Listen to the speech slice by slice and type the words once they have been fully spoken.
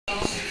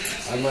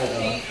I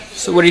might.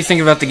 So what do you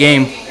think about the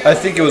game? I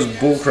think it was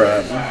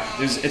bullcrap.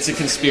 It's a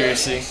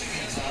conspiracy.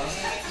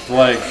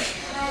 Like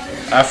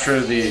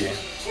after the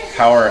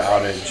power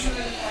outage,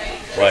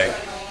 like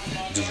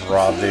just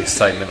robbed the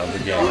excitement of the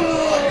game.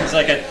 It's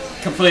like a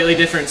completely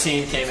different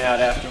scene came out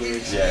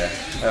afterwards. Yeah,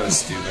 that was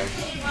stupid.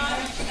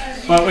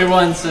 But we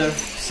won, so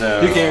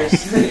So who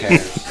cares? Who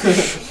cares?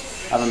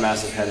 I have a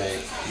massive headache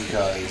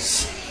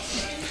because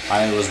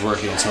I was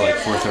working until like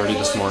 4:30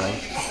 this morning,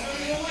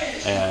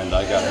 and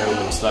I got home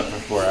and slept for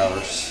 4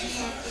 hours.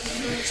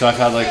 So I've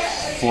had like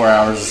 4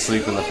 hours of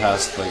sleep in the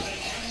past like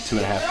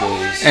 2.5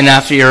 days. And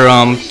after your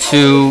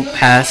 2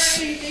 pass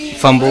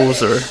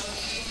fumbles or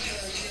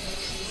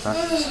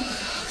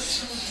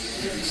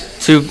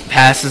 2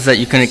 passes that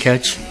you couldn't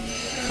catch.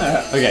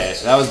 Okay,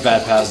 that was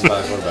bad passes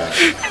by the quarterback.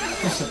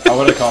 I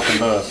would have caught them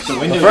both.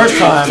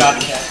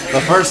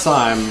 The first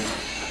time,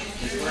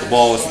 the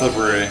ball was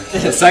slippery.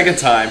 The second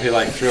time, he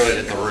like threw it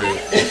at the roof.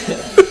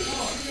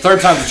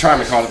 Third time's the charm,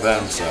 he caught it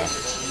then. So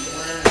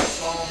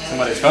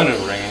somebody's phone was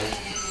ringing.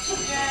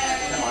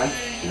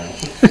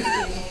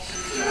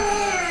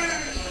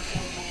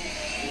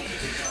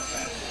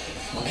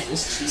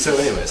 So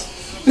anyways,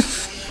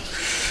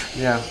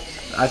 yeah,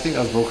 I think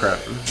that was bullcrap.